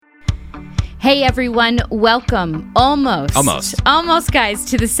Hey everyone, welcome almost guys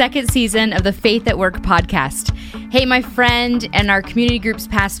to the second season of the Faith at Work podcast. Hey, my friend and our community group's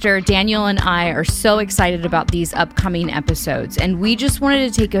pastor, Daniel, and I are so excited about these upcoming episodes, and we just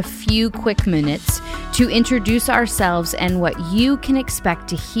wanted to take a few quick minutes to introduce ourselves and what you can expect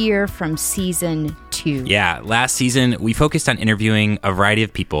to hear from season 2. Yeah, last season we focused on interviewing a variety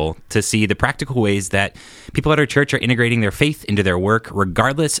of people to see the practical ways that people at our church are integrating their faith into their work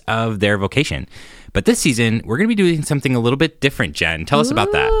regardless of their vocation. But this season, we're going to be doing something a little bit different, Jen. Tell us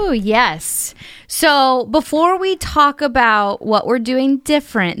about that. Oh, yes. So before we talk about what we're doing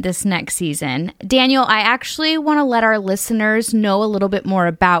different this next season, Daniel, I actually want to let our listeners know a little bit more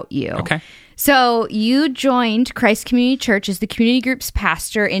about you. Okay. So you joined Christ Community Church as the community group's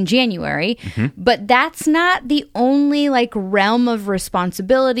pastor in January, but that's not the only realm of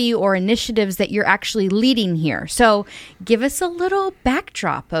responsibility or initiatives that you're actually leading here. So give us a little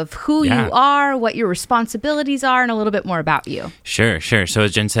backdrop of who you are, what your responsibilities are, and a little bit more about you. Sure. So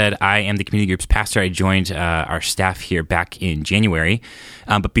as Jen said, I am the community group's pastor. I joined our staff here back in January.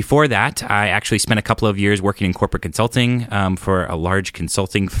 But before that, I actually spent a couple of years working in corporate consulting for a large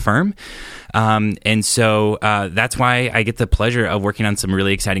consulting firm. And so that's why I get the pleasure of working on some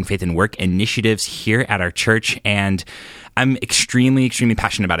really exciting faith and work initiatives here at our church. And I'm extremely, extremely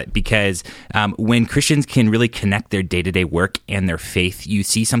passionate about it because when Christians can really connect their day-to-day work and their faith, you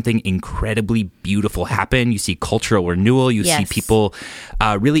see something incredibly beautiful happen. You see cultural renewal. You see people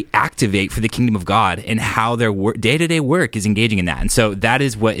really activate for the kingdom of God and how their day-to-day work is engaging in that. And so that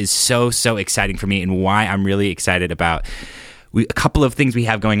is what is so, so exciting for me and why I'm really excited about a couple of things we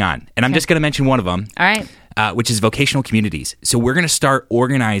have going on. And I'm just going to mention one of them. All right. Which is vocational communities. So we're going to start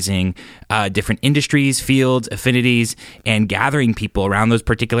organizing different industries, fields, affinities, and gathering people around those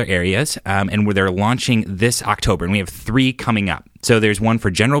particular areas. And where they're launching this October. And we have 3 coming up. So there's one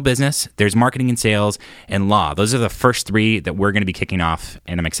for general business, there's marketing and sales, and law. Those are the first 3 that we're going to be kicking off,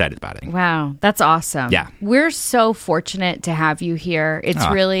 and I'm excited about it. Wow, that's awesome. Yeah. We're so fortunate to have you here. It's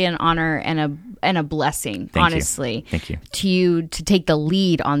really an honor and a blessing, honestly. Thank you. To you to take the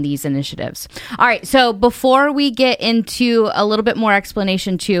lead on these initiatives. All right, so before we get into a little bit more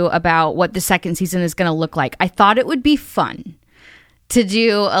explanation too about what the second season is going to look like, I thought it would be fun to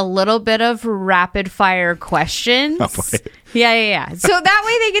do a little bit of rapid fire questions. Oh, boy. Yeah. So that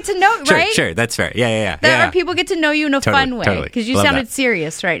way they get to know, Sure, right? Sure, that's fair. Yeah. That way people get to know you in a fun way. Because you sounded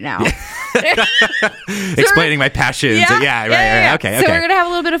serious right now. Explaining my passions. Yeah. Okay. So we're going to have a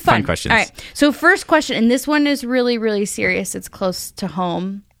little bit of fun. Questions. All right. So first question, and this one is really, really serious. It's close to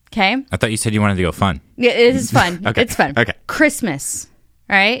home. Okay? I thought you said you wanted to go fun. Yeah, it is fun. Okay. It's fun. Okay. Christmas,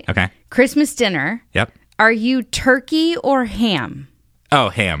 right? Okay. Christmas dinner. Yep. Are you turkey or ham? Oh,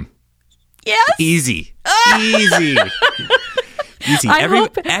 ham. Yes. Easy.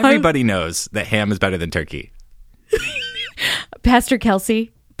 Everybody knows that ham is better than turkey. Pastor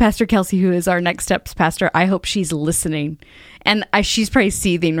Kelsey, who is our Next Steps pastor, I hope she's listening. And she's probably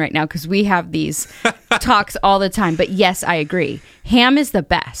seething right now because we have these talks all the time. But yes, I agree. Ham is the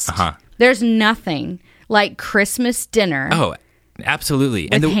best. There's nothing like Christmas dinner. Oh,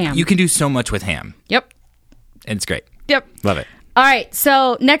 absolutely. And ham. You can do so much with ham. Yep. And it's great. Yep. Love it. All right.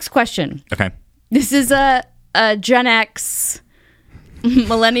 So next question. Okay. This is a Gen X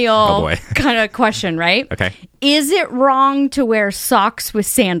millennial kind of question, right? Okay. Is it wrong to wear socks with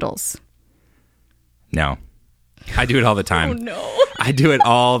sandals? No. I do it all the time. Oh, no. I do it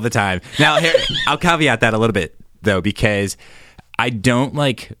all the time. Now, here, I'll caveat that a little bit, though, because I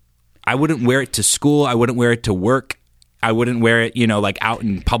wouldn't wear it to school. I wouldn't wear it to work. I wouldn't wear it, out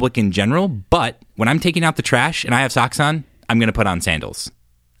in public in general. But when I'm taking out the trash and I have socks on, I'm going to put on sandals.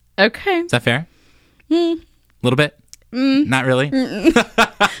 Okay. Is that fair? A little bit? Not really?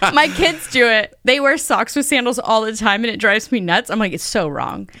 My kids do it. They wear socks with sandals all the time, and it drives me nuts. I'm like, it's so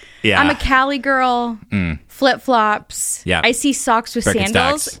wrong. Yeah. I'm a Cali girl, flip-flops. Yeah. I see socks with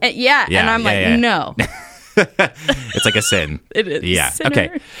sandals. And I'm like, no. It's like a sin. It is. Yeah. Sinner.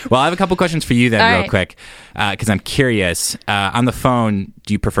 Okay. Well, I have a couple questions for you then, all real right. quick, because I'm curious. On the phone,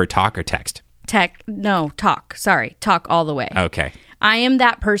 do you prefer talk or text? Talk. Sorry. Talk all the way. Okay. I am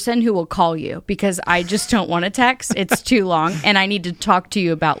that person who will call you because I just don't want to text. It's too long, and I need to talk to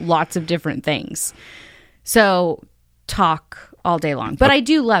you about lots of different things. So talk all day long. But I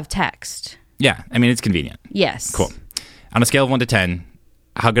do love text. Yeah. I mean, it's convenient. Yes. Cool. On a scale of 1 to 10,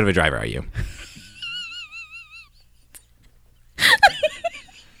 how good of a driver are you?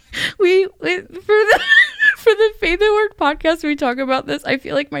 For the Faith at Work podcast we talk about this. I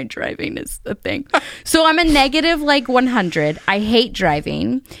feel like my driving is a thing. So I'm a negative like 100. I hate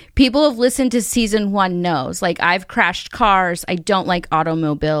driving. People have listened to season 1 knows. Like, I've crashed cars. I don't like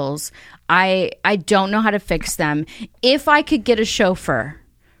automobiles. I don't know how to fix them. If I could get a chauffeur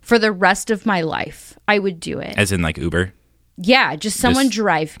for the rest of my life, I would do it. As in like Uber? Yeah, just someone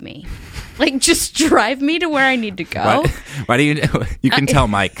drive me. Like, just drive me to where I need to go. Why do you can tell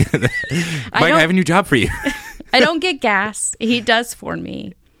Mike. Mike, I have a new job for you. I don't get gas. He does for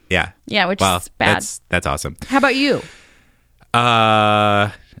me. Yeah. Yeah, which is bad. That's awesome. How about you?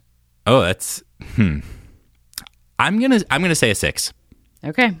 I'm gonna say a 6.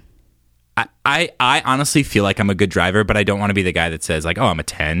 Okay. I honestly feel like I'm a good driver, but I don't want to be the guy that says like, oh, I'm a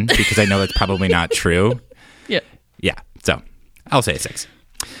 10, because I know that's probably not true. Yeah. So I'll say a 6.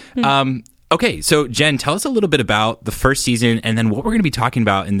 Okay, so Jen, tell us a little bit about the first season and then what we're going to be talking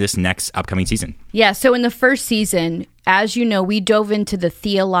about in this next upcoming season. Yeah, so in the first season, as you know, we dove into the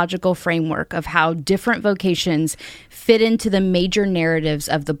theological framework of how different vocations fit into the major narratives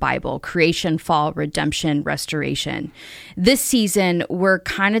of the Bible: creation, fall, redemption, restoration. This season, we're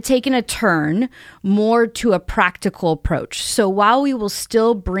kind of taking a turn more to a practical approach. So while we will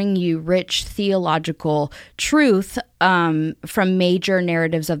still bring you rich theological truth from major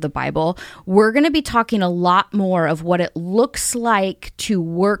narratives of the Bible, we're going to be talking a lot more of what it looks like to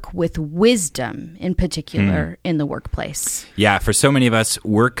work with wisdom, in particular, in the workplace. Yeah, for so many of us,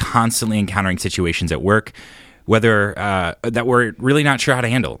 we're constantly encountering situations at work whether that we're really not sure how to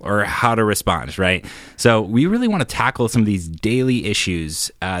handle or how to respond, right? So we really want to tackle some of these daily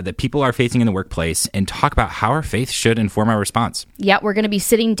issues that people are facing in the workplace and talk about how our faith should inform our response. Yeah, we're going to be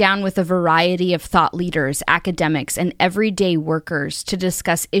sitting down with a variety of thought leaders, academics, and everyday workers to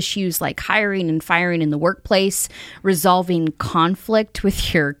discuss issues like hiring and firing in the workplace, resolving conflict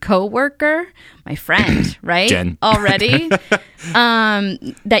with your coworker, my friend, right? Jen. Already.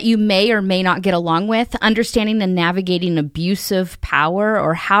 That you may or may not get along with, understanding and navigating abusive power,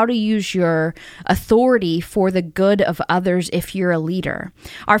 or how to use your authority for the good of others if you're a leader.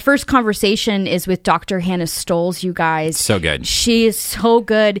 Our first conversation is with Dr. Hannah Stolz, you guys. So good. She is so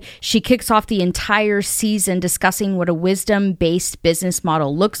good. She kicks off the entire season discussing what a wisdom-based business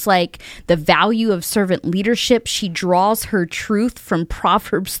model looks like, the value of servant leadership. She draws her truth from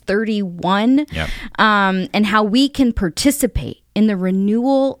Proverbs 31, and how we can participate in the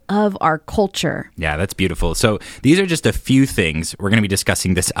renewal of our culture. Yeah, that's beautiful. So these are just a few things we're going to be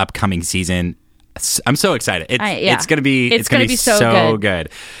discussing this upcoming season. I'm so excited. It's going to be so good.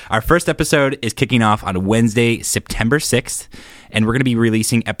 Our first episode is kicking off on Wednesday, September 6th, and we're going to be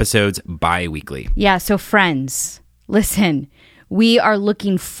releasing episodes bi-weekly. Yeah, so friends, listen, we are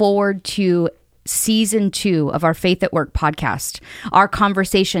looking forward to Season 2 of our Faith at Work podcast. Our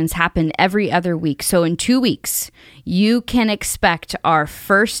conversations happen every other week. So in 2 weeks, you can expect our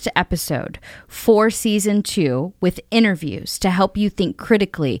first episode for Season 2 with interviews to help you think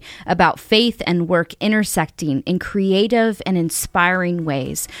critically about faith and work intersecting in creative and inspiring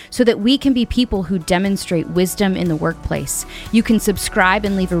ways so that we can be people who demonstrate wisdom in the workplace. You can subscribe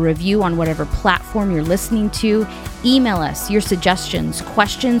and leave a review on whatever platform you're listening to. Email us your suggestions,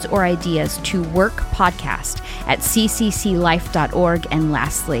 questions, or ideas to workpodcast@ccclife.org. And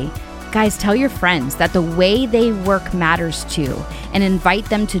lastly, guys, tell your friends that the way they work matters too, and invite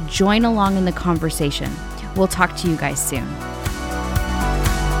them to join along in the conversation. We'll talk to you guys soon.